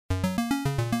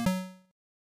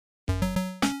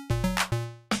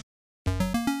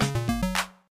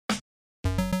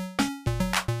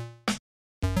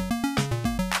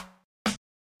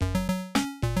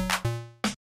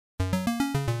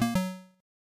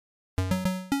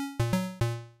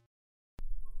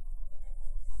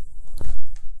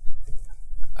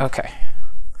Okay.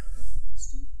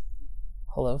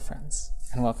 Hello, friends,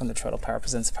 and welcome to Troidal Power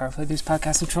Presents the Powerfully Abused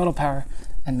podcast with Troidal Power,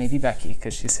 and maybe Becky,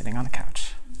 because she's sitting on the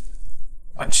couch.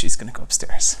 And she's gonna go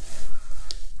upstairs.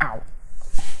 Ow.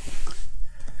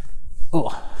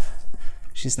 Oh,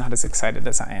 she's not as excited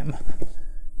as I am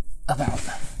about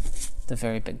the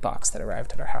very big box that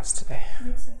arrived at our house today. I'm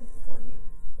excited for you.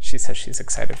 She says she's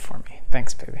excited for me.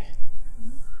 Thanks, baby.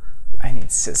 I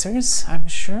need scissors, I'm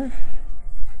sure.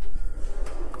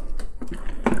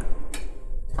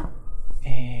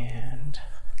 And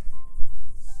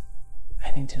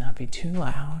I need to not be too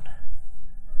loud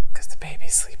because the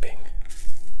baby's sleeping.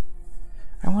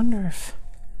 I wonder if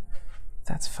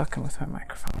that's fucking with my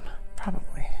microphone.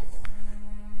 Probably.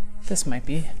 This might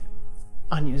be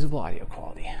unusable audio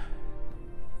quality.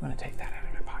 I'm gonna take that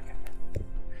out of my pocket.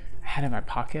 I had it in my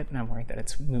pocket and I'm worried that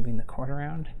it's moving the cord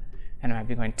around and it might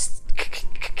be going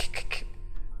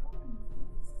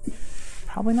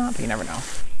probably not, but you never know.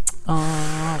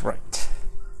 All right.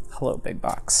 Hello, big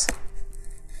box.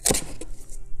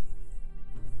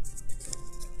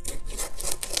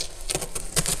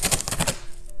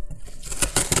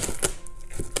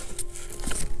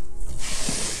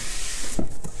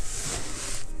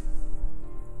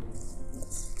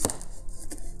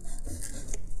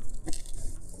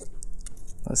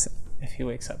 Listen, if he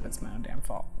wakes up, it's my own damn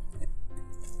fault.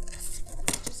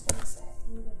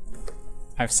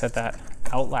 I've said that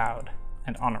out loud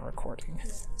and on a recording,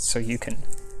 so you can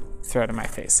throw it in my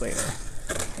face later.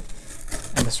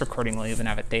 And this recording will even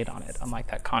have a date on it, unlike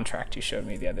that contract you showed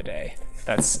me the other day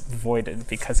that's voided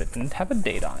because it didn't have a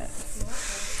date on it.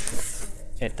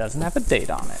 It doesn't have a date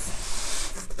on it.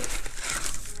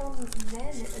 From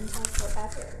then until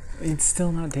forever. It's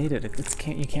still not dated.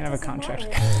 You can't have a contract.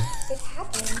 It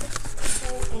happened.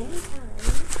 So anytime,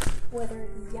 whether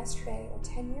it be yesterday or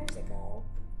 10 years ago,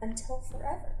 until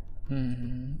forever.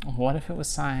 What if it was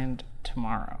signed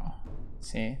tomorrow?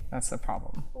 See, that's the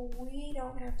problem. We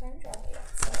don't have time travel yet,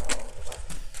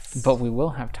 so... But we will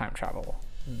have time travel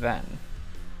then.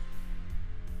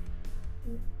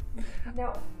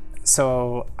 No.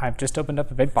 So I've just opened up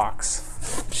a big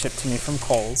box shipped to me from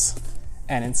Kohl's,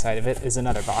 and inside of it is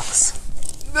another box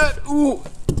that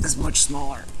is much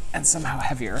smaller and somehow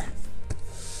heavier.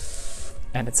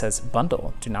 And it says,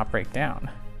 "Bundle, do not break down."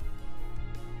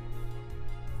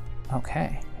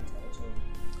 Okay.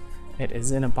 It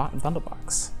is in a bundle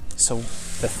box. So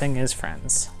the thing is,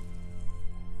 friends,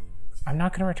 I'm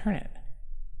not going to return it.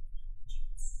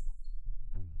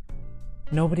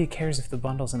 Nobody cares if the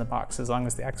bundle's in the box as long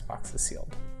as the Xbox is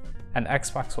sealed. And the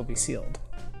Xbox will be sealed.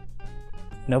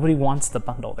 Nobody wants the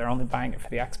bundle. They're only buying it for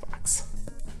the Xbox.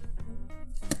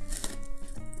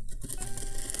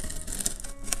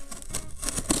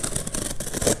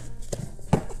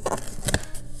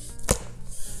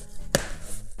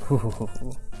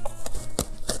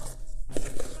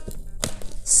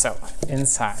 So,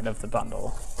 inside of the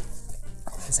bundle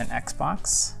is an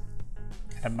Xbox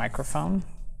and a microphone,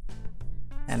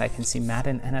 and I can see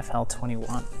Madden NFL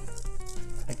 21,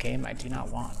 a game I do not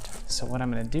want. So what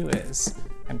I'm going to do is,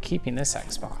 I'm keeping this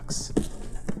Xbox,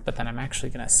 but then I'm actually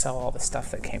going to sell all the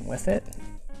stuff that came with it,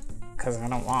 because I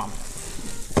don't want them.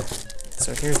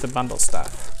 So here's the bundle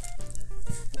stuff.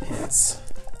 It's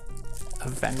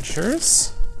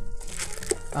Avengers,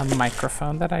 a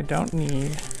microphone that I don't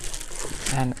need,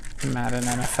 and Madden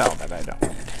NFL that I don't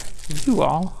need. You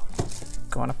all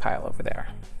go in a pile over there.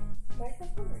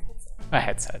 Microphone or headset? A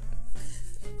headset,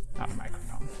 not a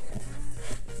microphone.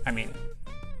 I mean,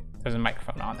 there's a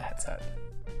microphone on the headset.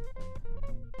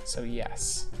 So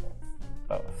yes,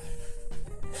 both.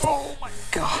 Oh my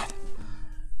god!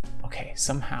 Okay,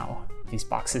 somehow these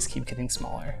boxes keep getting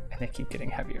smaller and they keep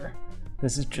getting heavier.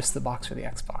 This is just the box for the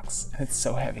Xbox, and it's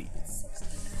so heavy.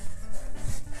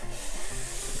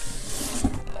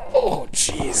 Oh,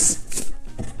 jeez.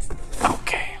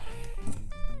 Okay.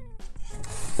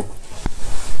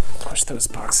 Push those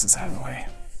boxes out of the way.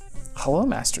 Hello,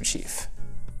 Master Chief.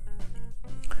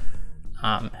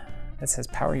 It says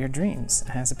 "Power Your Dreams"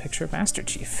 and has a picture of Master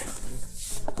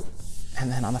Chief.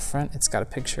 And then on the front, it's got a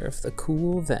picture of the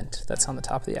cool vent that's on the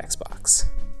top of the Xbox.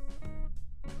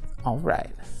 All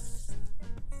right.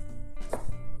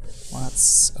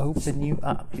 Let's open you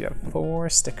up. You have 4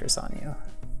 stickers on you.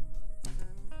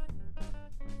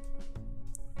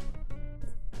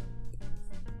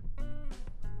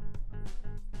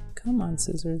 Come on,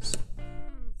 scissors.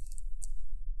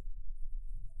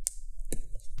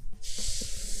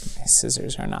 My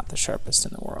scissors are not the sharpest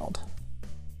in the world.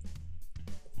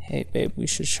 Hey, babe, we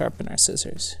should sharpen our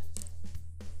scissors.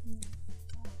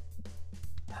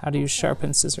 How do you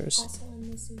sharpen scissors? Also, I'm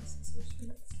missing scissors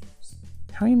from upstairs.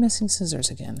 How are you missing scissors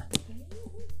again?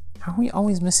 How are we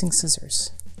always missing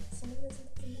scissors?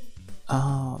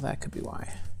 Oh, that could be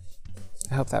why.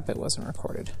 I hope that bit wasn't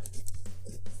recorded.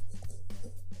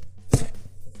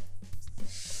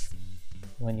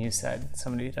 When you said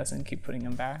somebody doesn't keep putting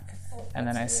them back, and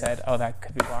then I said, oh, that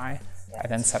could be why. I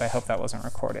then said, I hope that wasn't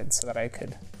recorded so that I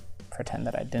could pretend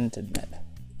that I didn't admit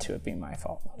to it being my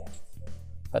fault.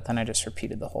 But then I just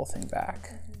repeated the whole thing back.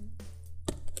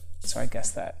 So I guess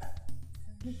that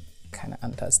kind of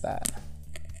undoes that.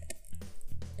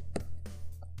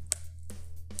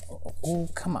 Oh,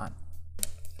 come on.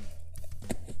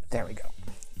 There we go.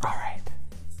 All right.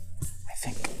 I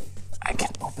think I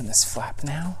can open this flap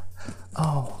now.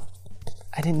 Oh,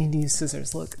 I didn't need to use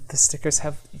scissors. Look, the stickers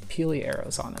have peely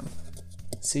arrows on them.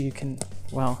 So you can,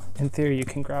 well, in theory, you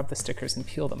can grab the stickers and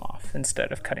peel them off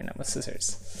instead of cutting them with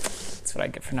scissors. That's what I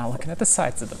get for not looking at the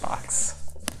sides of the box.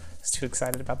 I was too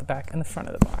excited about the back and the front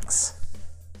of the box.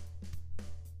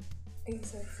 Are you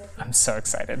so excited? I'm so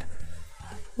excited.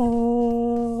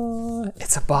 Oh,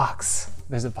 it's a box.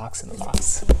 There's a box in the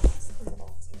box.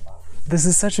 This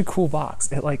is such a cool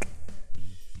box. It like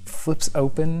flips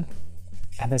open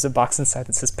and there's a box inside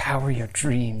that says power your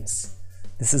dreams.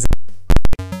 This is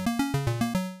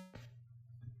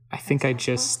I think I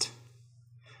just,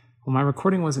 well, my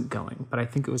recording wasn't going, but I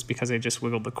think it was because I just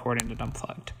wiggled the cord and it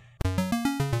unplugged.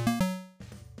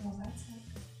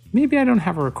 Maybe I don't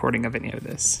have a recording of any of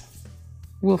this.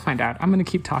 We'll find out. I'm gonna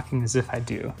keep talking as if I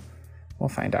do. We'll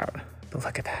find out. But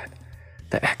look at that.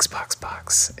 The Xbox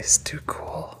box is too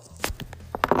cool.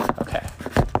 Okay.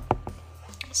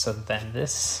 So then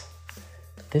this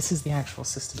is the actual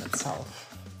system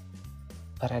itself,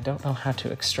 but I don't know how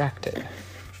to extract it.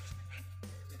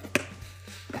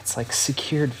 It's like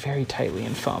secured very tightly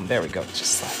in foam. There we go, it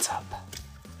just slides up.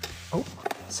 Oh,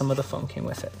 some of the foam came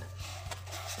with it.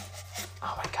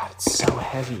 Oh my God, it's so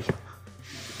heavy.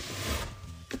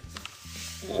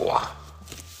 Whoa.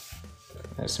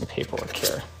 There's some paperwork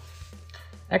here.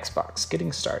 Xbox,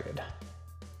 getting started.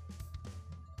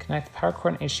 Connect the power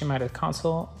cord and HDMI to the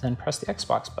console, then press the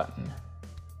Xbox button.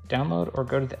 Download or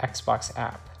go to the Xbox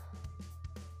app.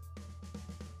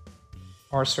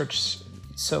 Or search,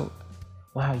 so,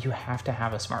 wow, you have to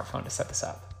have a smartphone to set this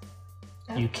up.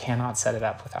 Oh. You cannot set it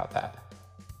up without that.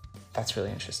 That's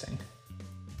really interesting.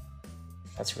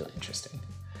 That's really interesting.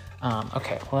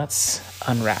 Okay, well, let's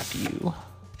unwrap you.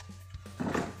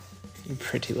 You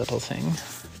pretty little thing.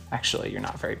 Actually, you're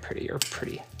not very pretty. You're a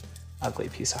pretty ugly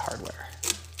piece of hardware.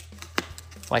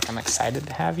 Like, I'm excited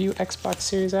to have you, Xbox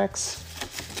Series X,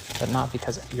 but not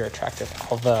because you're attractive,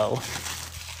 although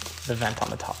the vent on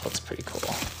the top looks pretty cool.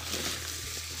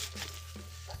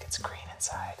 Look, it's green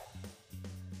inside.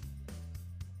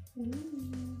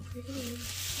 Pretty.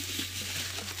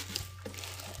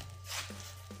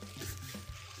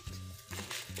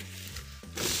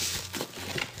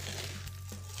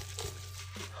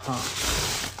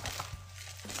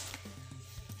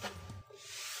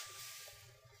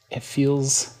 It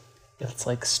feels, it's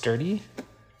like sturdy,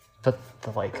 but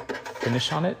the like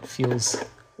finish on it feels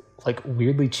like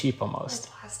weirdly cheap almost.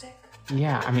 Like plastic?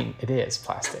 Yeah, I mean, it is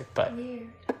plastic, but Weird.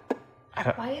 I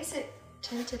don't. Why is it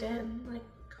tinted in? Like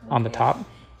On the top?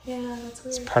 Yeah, that's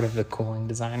weird. It's part of the cooling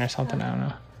design or something, I don't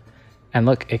know. And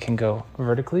look, it can go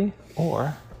vertically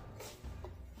or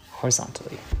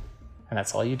horizontally. And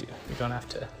that's all you do. You don't have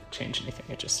to change anything.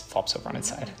 It just flops over on its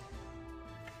side.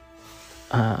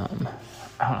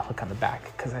 I want to look on the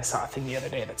back because I saw a thing the other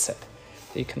day that said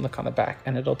that you can look on the back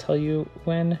and it'll tell you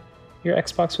when your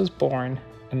Xbox was born.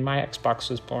 And my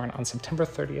Xbox was born on September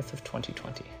 30th of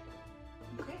 2020.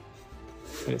 Okay.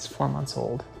 It is 4 months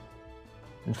old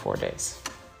in 4 days.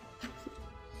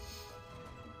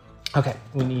 Okay,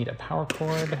 we need a power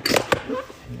cord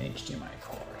and an HDMI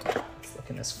cord. Let's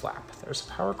look in this flap. There's a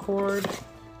power cord.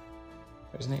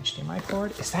 There's an HDMI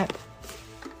cord. Is that...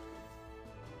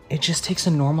 It just takes a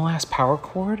normal ass power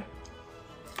cord?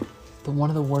 But one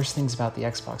of the worst things about the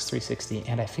Xbox 360,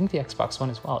 and I think the Xbox One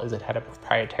as well, is it had a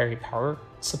proprietary power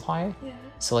supply. Yeah.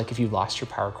 So like if you lost your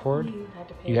power cord,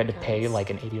 you had to pay like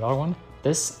an $80 one.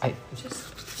 This, I think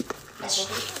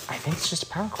it's just a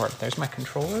power cord. There's my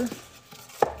controller.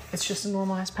 It's just a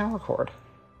normal ass power cord.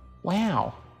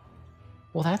 Wow.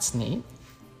 Well, that's neat.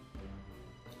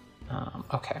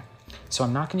 Okay. So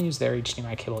I'm not going to use their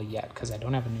HDMI cable yet because I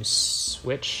don't have a new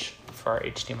switch for our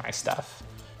HDMI stuff.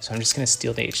 So I'm just going to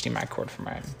steal the HDMI cord from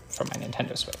my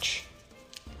Nintendo Switch.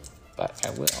 But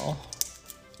I will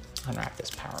unwrap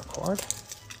this power cord.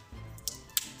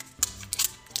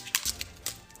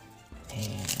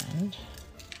 And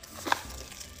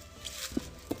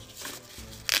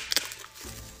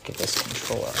get this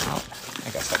controller out. I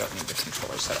guess I don't need the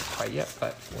controller set up quite yet,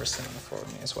 but we're sitting on the floor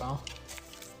with me as well.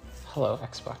 Hello,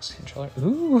 Xbox controller.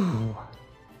 Ooh,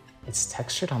 it's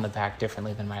textured on the back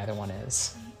differently than my other one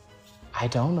is. I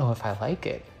don't know if I like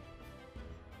it.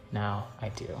 No, I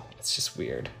do. It's just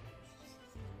weird.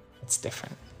 It's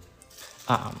different.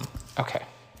 Okay.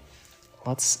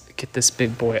 Let's get this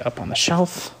big boy up on the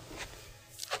shelf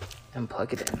and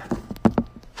plug it in.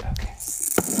 Okay.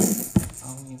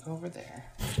 Oh, you go over there.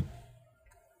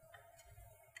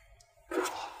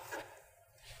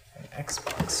 An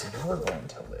Xbox, you're going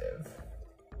to live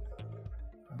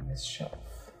on this shelf.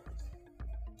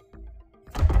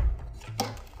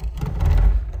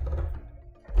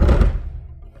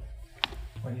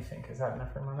 What do you think? Is that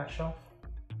enough room on that shelf?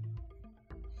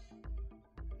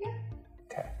 Yeah.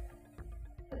 Okay.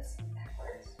 That's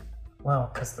backwards.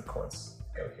 Well, because the cords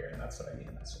go here, and that's what I need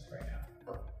to mess with right now.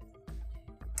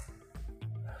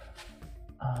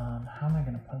 How am I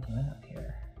going to plug you in up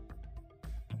here?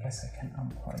 I guess I can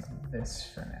unplug this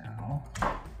for now,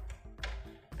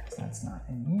 because that's not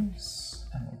in use.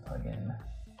 And we'll plug in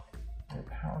your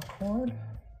power cord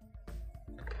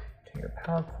to your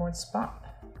power cord spot.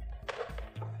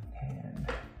 And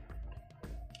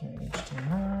your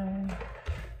HDMI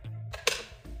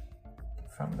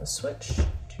from the switch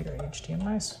to your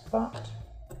HDMI spot.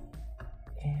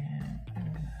 And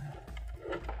I'm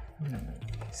gonna move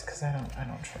these because I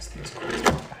don't trust these cords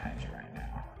going behind you right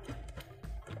now.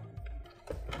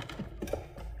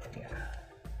 Yeah.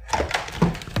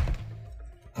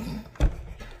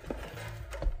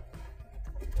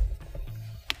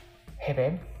 Hey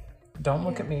babe, don't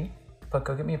look at me, but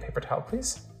go get me a paper towel,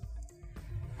 please.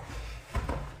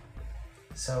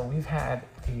 So we've had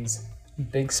these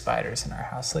big spiders in our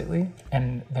house lately,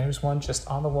 and there's one just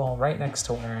on the wall right next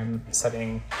to where I'm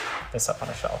setting this up on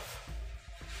a shelf.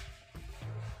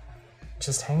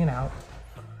 Just hanging out.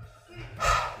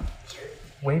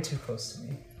 Way too close to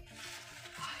me.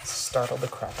 Startled the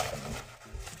crap out of me.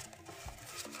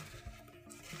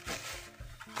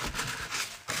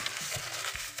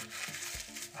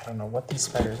 I don't know what these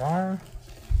spiders are,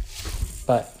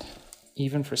 but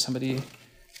even for somebody who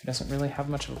doesn't really have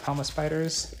much of a problem with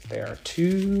spiders, they are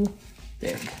too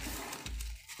big.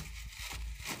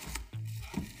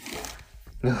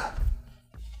 Ugh.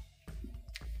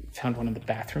 Found one in the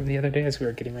bathroom the other day as we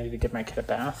were getting ready to give my kid a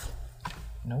bath.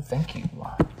 No, thank you.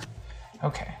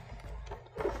 Okay.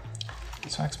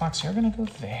 So Xbox, you're gonna go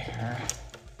there.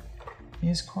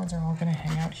 These cords are all gonna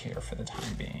hang out here for the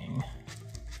time being.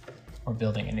 We're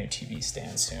building a new TV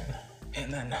stand soon.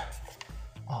 And then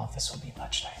all of this will be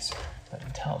much nicer. But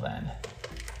until then,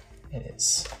 it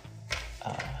is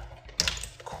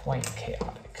quite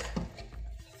chaotic.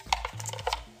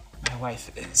 My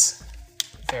wife is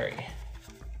very,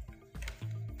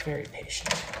 very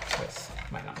patient with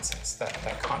my nonsense. That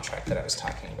contract that I was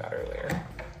talking about earlier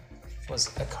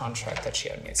was a contract that she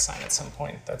had me sign at some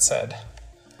point that said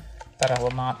that I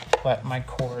will not let my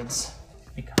cords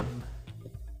become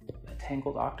a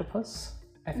tangled octopus,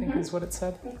 I think is what it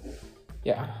said.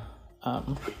 Yeah.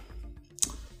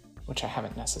 Which I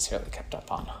haven't necessarily kept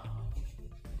up on.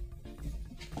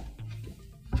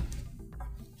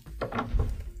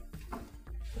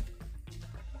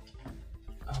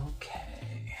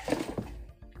 Okay.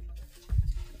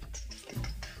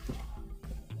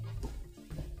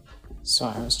 So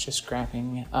I was just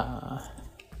grabbing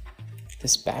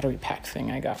this battery pack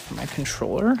thing I got from my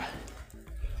controller.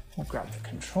 We'll grab the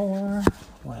controller,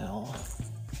 we'll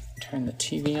turn the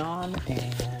TV on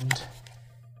and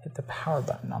hit the power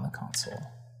button on the console.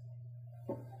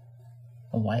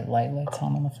 The white light lights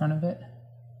on the front of it.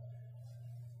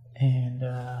 And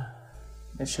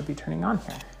it should be turning on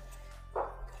here.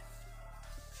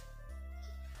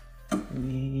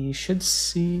 We should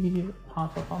see it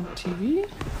pop up on the TV.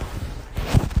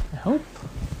 I hope.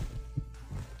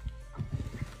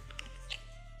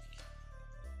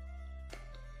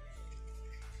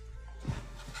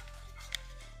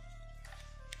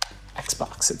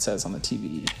 Xbox, it says on the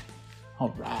TV. All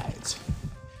right.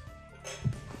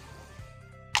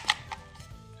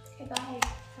 Okay, bye.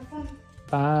 Have fun.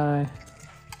 Bye.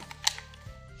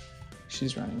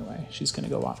 She's running away. She's gonna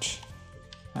go watch,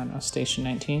 I don't know, Station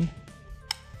 19.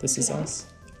 This is us.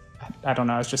 I don't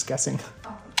know, I was just guessing.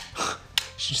 Oh.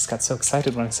 She just got so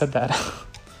excited when I said that.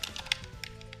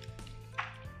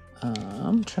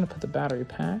 I'm trying to put the battery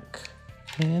pack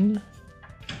in.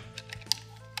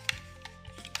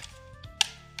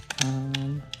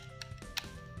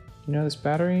 You know this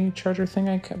battery charger thing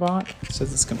I bought? It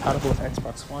says it's compatible with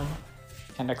Xbox One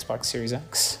and Xbox Series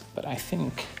X, but I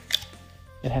think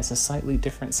it has a slightly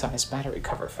different size battery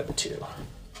cover for the two.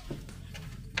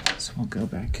 So we'll go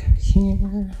back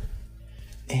here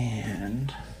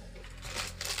and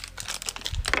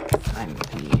find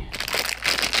the.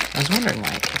 I was wondering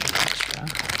why it came with extra.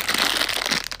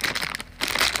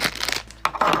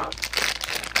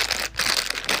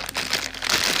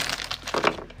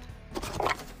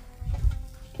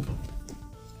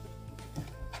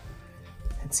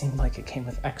 It seemed like it came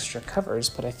with extra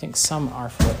covers, but I think some are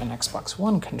for an Xbox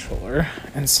One controller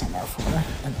and some are for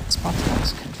an Xbox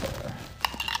X controller.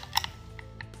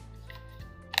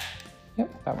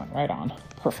 Yep, that went right on.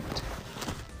 Perfect.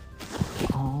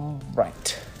 All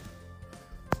right.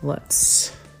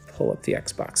 Let's pull up the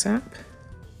Xbox app.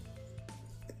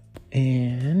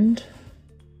 And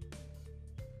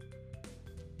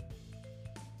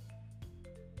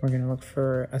we're going to look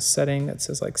for a setting that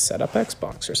says like set up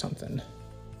Xbox or something.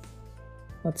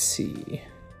 Let's see.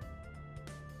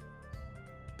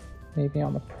 Maybe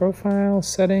on the profile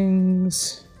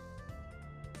settings.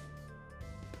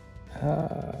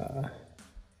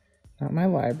 Not my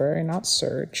library, not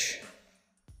search.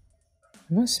 It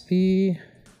must be.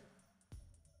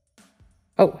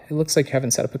 Oh, it looks like you haven't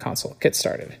set up a console. Get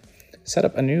started. Set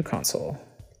up a new console.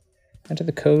 Enter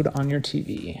the code on your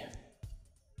TV.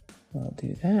 We'll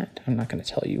do that. I'm not going to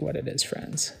tell you what it is,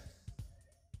 friends.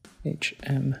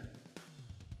 HMDL.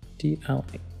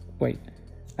 Wait,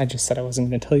 I just said I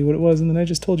wasn't going to tell you what it was, and then I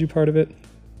just told you part of it.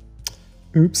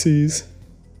 Oopsies.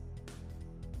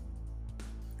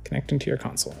 Connecting to your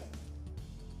console.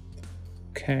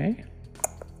 Okay.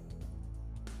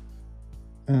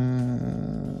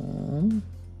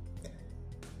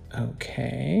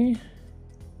 Okay.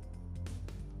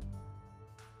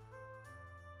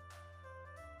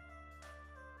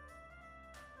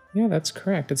 Yeah, that's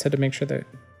correct. It said to make sure the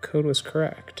code was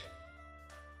correct.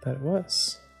 But it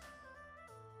was.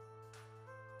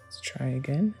 Let's try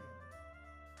again.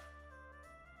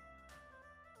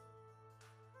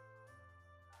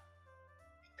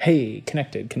 Hey,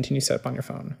 connected. Continue setup on your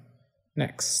phone.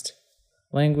 Next.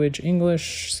 Language,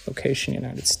 English. Location,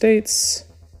 United States.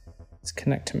 Let's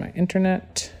connect to my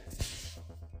internet.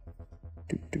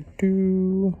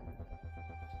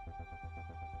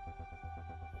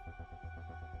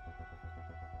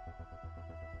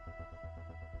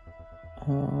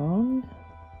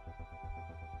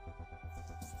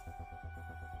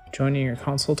 Joining your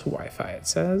console to Wi-Fi, it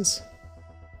says.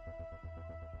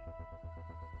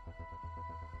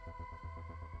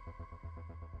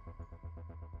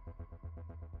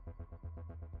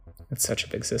 It's such a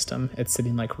big system. It's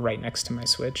sitting like right next to my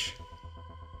Switch,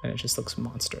 and it just looks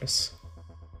monstrous.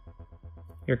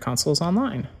 Your console's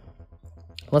online.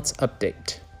 Let's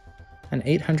update. An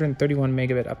 831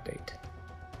 megabit update.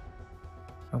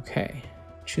 Okay,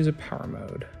 choose a power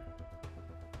mode.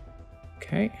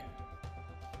 Okay.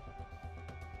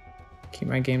 Keep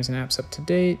my games and apps up to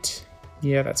date.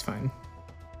 Yeah, that's fine.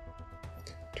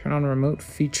 Turn on remote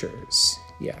features.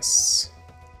 Yes.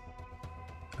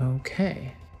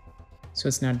 Okay. So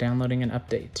it's now downloading an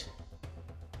update.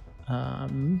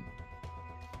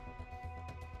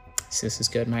 So this is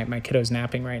good. My kiddo's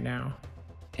napping right now.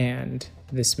 And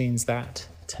this means that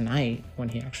tonight, when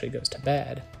he actually goes to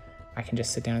bed, I can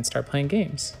just sit down and start playing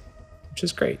games, which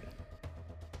is great.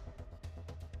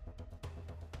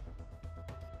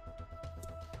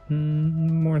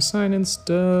 More sign-in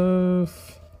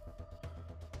stuff.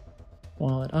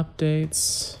 Wallet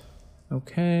updates.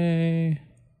 Okay.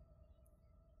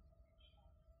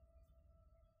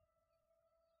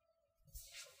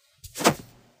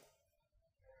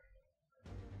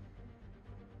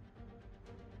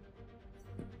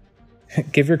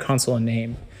 Give your console a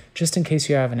name, just in case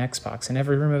you have an Xbox in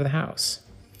every room of the house.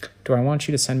 Do I want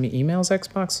you to send me emails,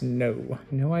 Xbox? No.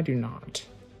 No, I do not.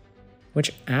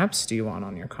 Which apps do you want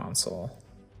on your console?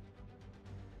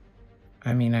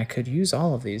 I mean, I could use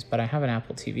all of these, but I have an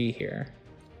Apple TV here.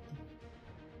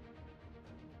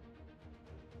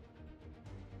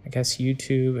 I guess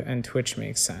YouTube and Twitch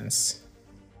makes sense,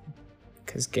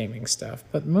 because gaming stuff.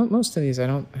 But most of these I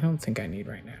don't think I need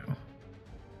right now.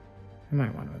 I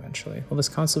might want to eventually. Will this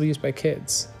console be used by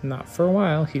kids? Not for a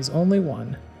while. He's only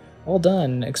one. All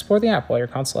done. Explore the app while your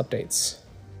console updates.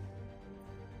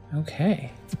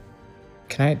 Okay.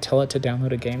 Can I tell it to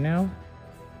download a game now?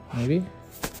 Maybe?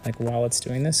 Like while it's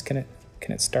doing this, can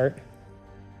it start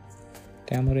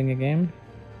downloading a game?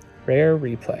 Rare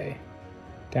replay.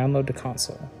 Download to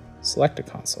console. Select a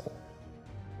console.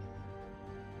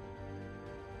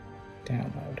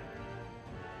 Download.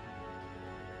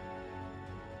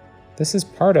 This is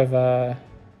part of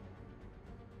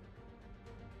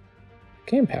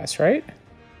Game Pass, right?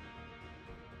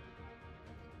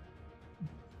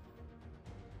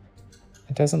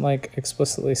 It doesn't like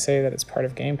explicitly say that it's part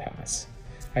of Game Pass.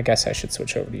 I guess I should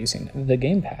switch over to using the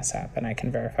Game Pass app and I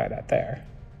can verify that there.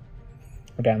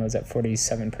 Our download's at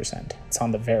 47%. It's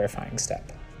on the verifying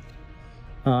step.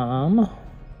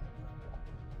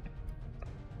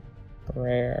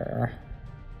 Rare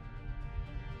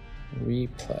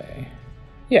replay.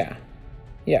 Yeah,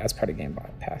 it's part of Game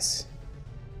Pass.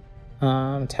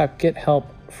 Tap Get Help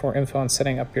for info on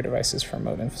setting up your devices for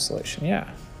remote installation.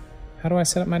 Yeah. How do I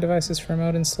set up my devices for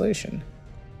remote installation?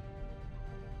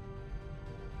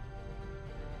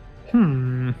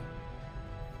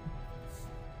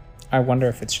 I wonder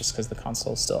if it's just because the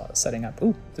console is still setting up.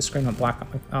 Ooh, the screen went black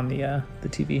on the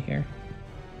TV here.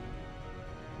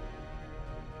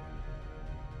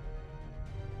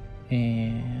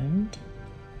 And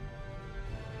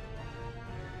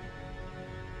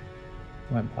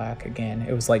went black again.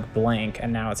 It was like blank,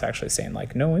 and now it's actually saying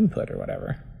like no input or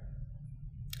whatever.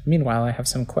 Meanwhile, I have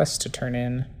some quests to turn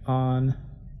in on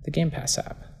the Game Pass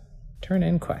app. Turn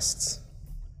in quests.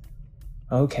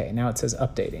 Okay, now it says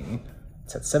updating.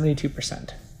 It's at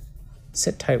 72%.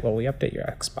 Sit tight while we update your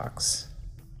Xbox.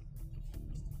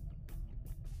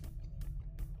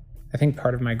 I think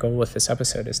part of my goal with this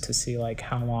episode is to see like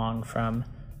how long from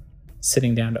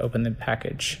sitting down to open the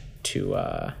package to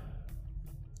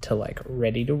like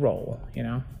ready to roll, you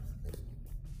know?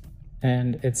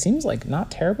 And it seems like not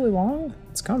terribly long.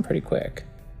 It's gone pretty quick.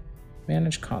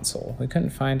 Manage console. We couldn't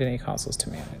find any consoles to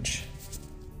manage.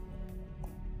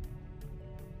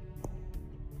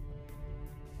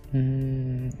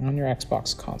 On your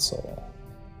Xbox console.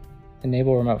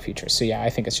 Enable remote features. So yeah,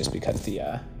 I think it's just because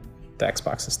the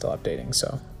Xbox is still updating,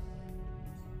 so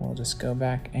we'll just go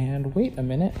back and wait a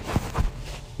minute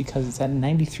because it's at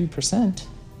 93%,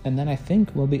 and then I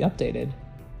think we'll be updated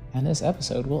and this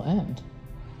episode will end.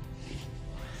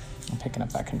 I'm picking up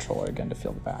that controller again to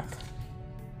feel the back.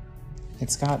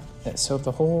 It's got, so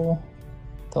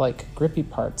the like grippy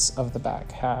parts of the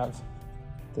back have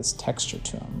this texture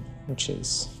to them, which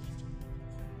is,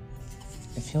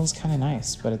 it feels kind of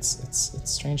nice, but it's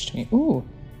strange to me. Ooh,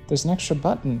 there's an extra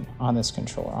button on this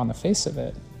controller. On the face of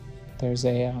it, there's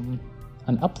an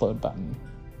upload button.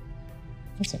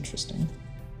 That's interesting.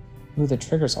 Ooh, the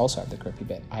triggers also have the grippy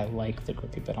bit. I like the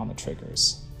grippy bit on the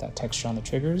triggers. That texture on the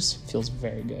triggers feels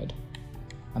very good.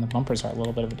 And the bumpers are a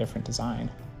little bit of a different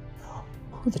design.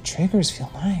 Ooh, the triggers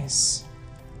feel nice.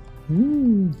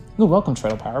 Ooh, welcome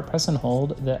Turtle Power. Press and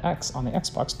hold the X on the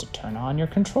Xbox to turn on your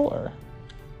controller.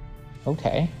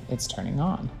 Okay, it's turning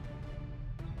on.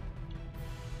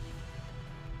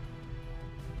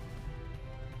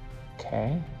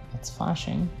 Okay, it's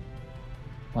flashing.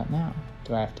 What now?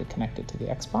 Do I have to connect it to the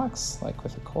Xbox, like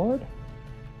with a cord?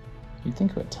 You'd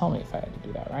think it would tell me if I had to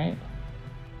do that, right?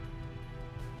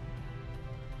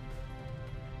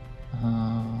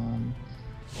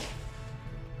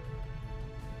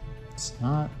 It's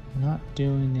not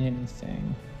doing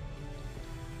anything.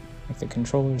 Like the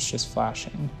controller's just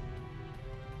flashing.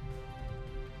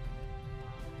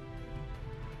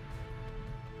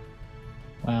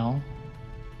 Well,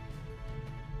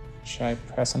 should I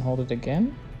press and hold it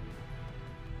again?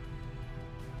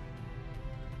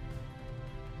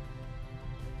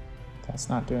 That's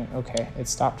not doing, okay, it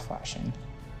stopped flashing.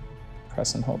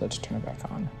 Press and hold it to turn it back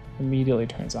on. Immediately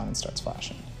turns on and starts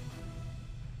flashing.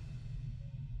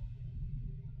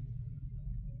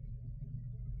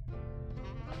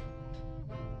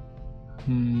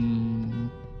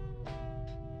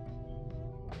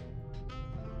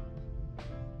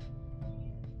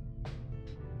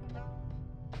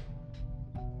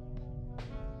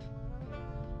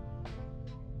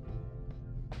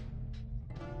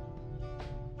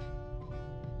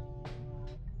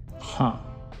 Huh.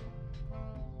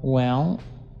 Well,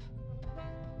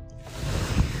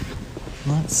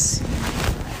 let's see.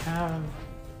 I have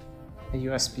a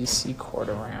USB-C cord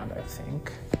around, I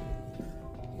think.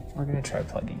 We're gonna try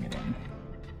plugging it in.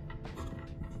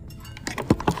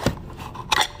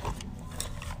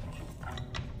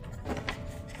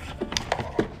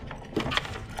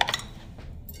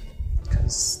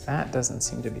 Because that doesn't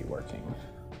seem to be working.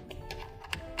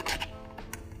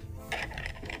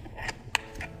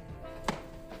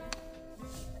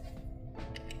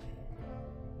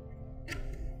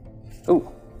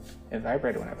 Ooh, it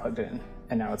vibrated when I plugged it in,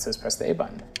 and now it says press the A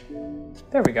button.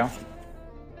 There we go.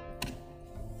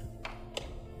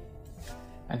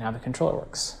 And now the controller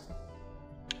works.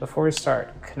 Before we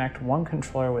start, connect one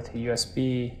controller with a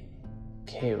USB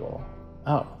cable.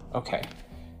 Oh, okay.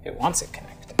 It wants it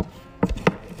connected.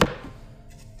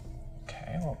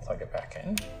 Okay, we'll plug it back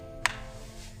in.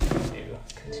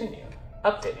 Continue.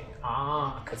 Updating.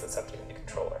 Ah, because it's updating the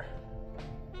controller.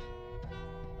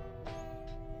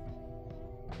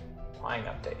 Applying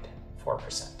update,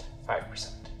 4%,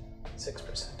 5%,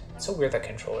 6%. It's so weird that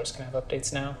controllers can have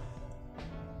updates now.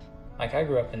 Like, I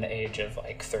grew up in the age of,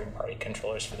 like, third-party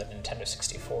controllers for the Nintendo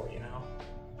 64, you know?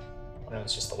 When it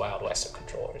was just the Wild West of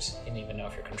controllers. You didn't even know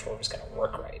if your controller was going to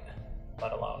work right,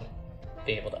 let alone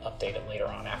be able to update it later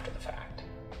on after the fact.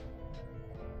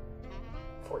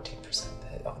 14%.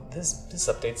 Oh, this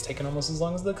update's taken almost as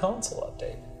long as the console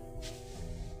update.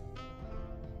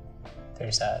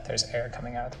 There's air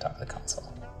coming out at the top of the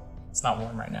console. It's not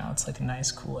warm right now. It's like a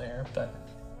nice, cool air, but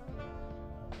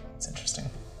it's interesting.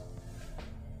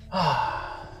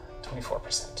 24%,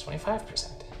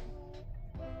 25%.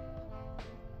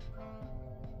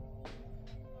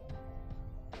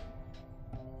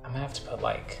 I'm gonna have to put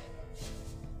like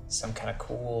some kind of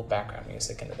cool background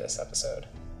music into this episode.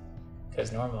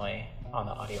 Because normally on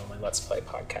the Audio Only Let's Play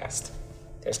podcast,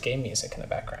 there's game music in the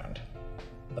background.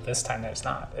 But this time there's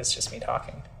not. It's just me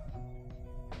talking.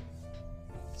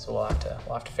 So we'll have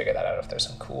to figure that out if there's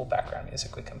some cool background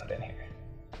music we can put in here.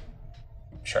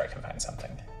 I'm sure I can find something.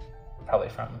 Probably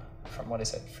from what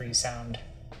is it, Free Sound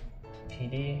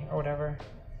PD or whatever.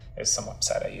 There's some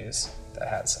website I use that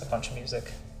has a bunch of music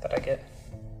that I get.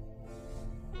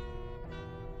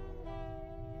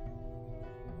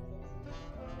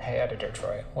 Hey, Editor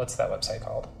Troy, what's that website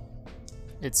called?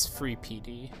 It's Free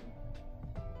PD.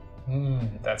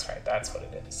 That's right, that's what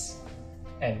it is.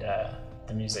 And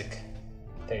the music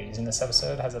they're using this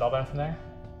episode, has it all been from there?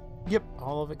 Yep,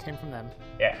 all of it came from them.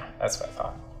 Yeah, that's what I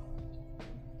thought.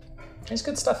 There's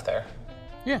good stuff there.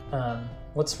 Yeah.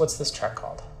 What's this track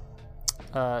called?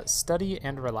 Study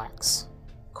and Relax.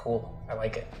 Cool, I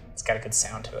like it. It's got a good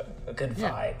sound to it, a good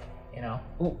vibe, you know?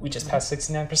 Ooh, we just passed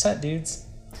 69%, dudes.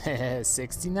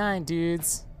 69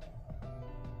 dudes.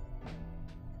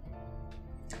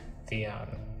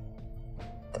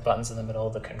 The buttons in the middle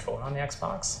of the controller on the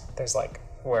Xbox, there's like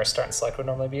where start and select would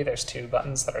normally be, there's two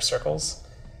buttons that are circles,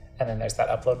 and then there's that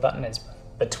upload button is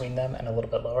between them and a little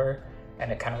bit lower, and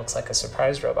it kind of looks like a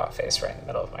surprise robot face right in the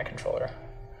middle of my controller.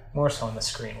 More so on the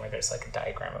screen where there's like a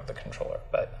diagram of the controller,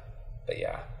 but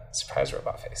yeah, surprise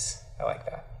robot face. I like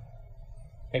that.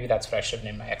 Maybe that's what I should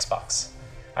name my Xbox.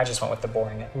 I just went with the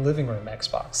boring living room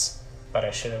Xbox, but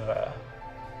I should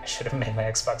have made my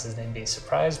Xbox's name be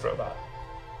Surprise Robot.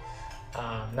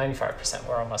 95%,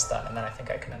 we're almost done, and then I think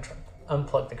I can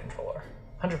unplug the controller.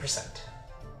 100%.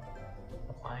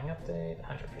 Applying update,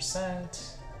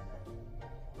 100%.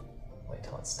 Wait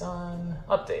till it's done.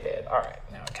 Updated. All right,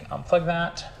 now I can unplug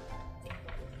that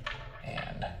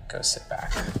and go sit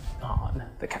back on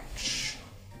the couch.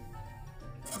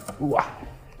 Ooh-ah.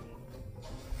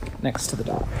 Next to the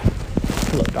dog.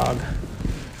 Hello, dog.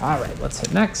 All right, let's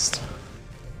hit next.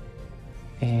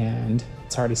 And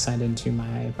it's already signed into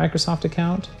my Microsoft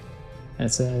account. And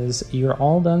it says, you're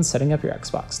all done setting up your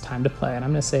Xbox. Time to play. And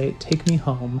I'm going to say, take me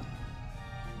home.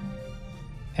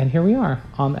 And here we are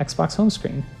on the Xbox home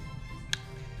screen.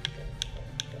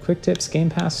 Quick tips, Game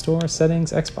Pass store,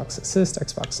 settings, Xbox Assist,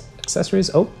 Xbox accessories.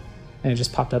 Oh, and it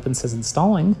just popped up and says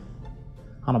installing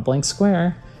on a blank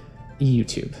square.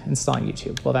 YouTube, installing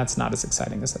YouTube. Well, that's not as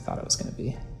exciting as I thought it was going to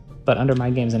be. But under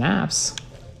my games and apps,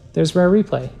 there's Rare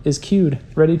Replay is queued,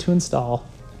 ready to install.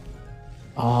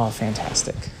 Oh,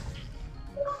 fantastic.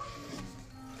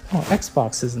 Oh,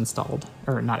 Xbox is installed,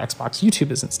 or not Xbox, YouTube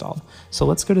is installed. So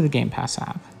let's go to the Game Pass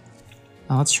app.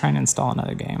 Now let's try and install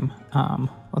another game.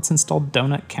 Let's install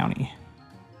Donut County.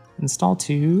 Install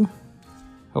to,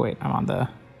 oh wait, I'm on the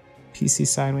PC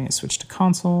side. We need to switch to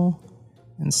console.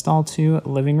 Install to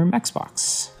Living Room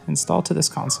Xbox. Install to this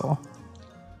console.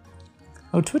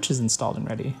 Oh, Twitch is installed and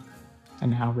ready. And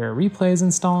now Rare Replay is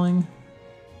installing,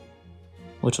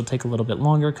 which will take a little bit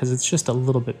longer because it's just a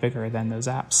little bit bigger than those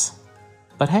apps.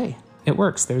 But hey, it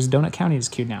works. There's Donut County is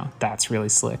queued now. That's really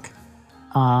slick.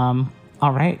 All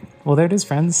right. Well, there it is,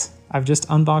 friends. I've just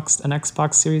unboxed an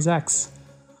Xbox Series X.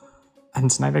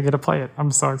 And tonight I get to play it. I'm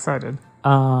so excited.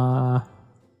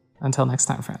 Until next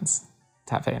time, friends.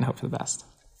 Tap A and hope for the best.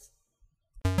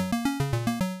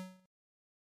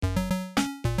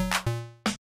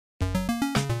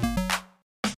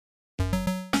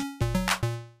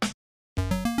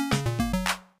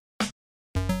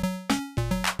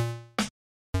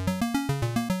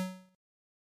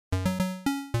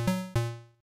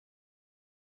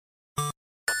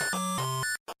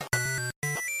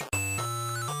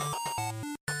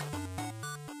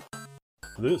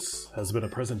 This has been a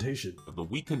presentation of the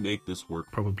We Can Make This Work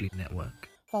Probably Network.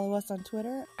 Follow us on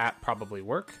Twitter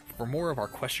 @ProbablyWork for more of our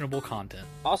questionable content.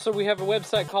 Also, we have a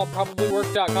website called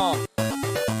probablywork.com.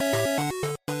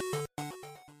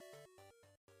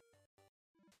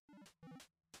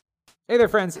 Hey there,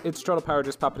 friends. It's Turtle Power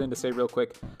just popping in to say real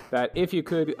quick that if you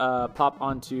could pop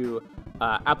onto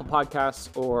Apple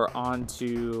Podcasts or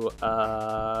onto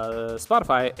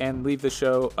Spotify and leave the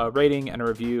show a rating and a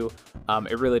review,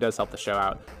 it really does help the show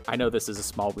out. I know this is a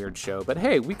small, weird show, but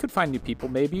hey, we could find new people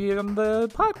maybe on the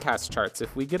podcast charts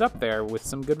if we get up there with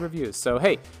some good reviews. So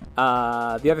hey,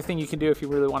 the other thing you can do if you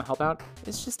really want to help out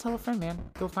is just tell a friend, man.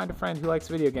 Go find a friend who likes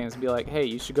video games and be like, hey,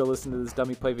 you should go listen to this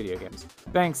dummy play video games.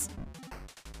 Thanks.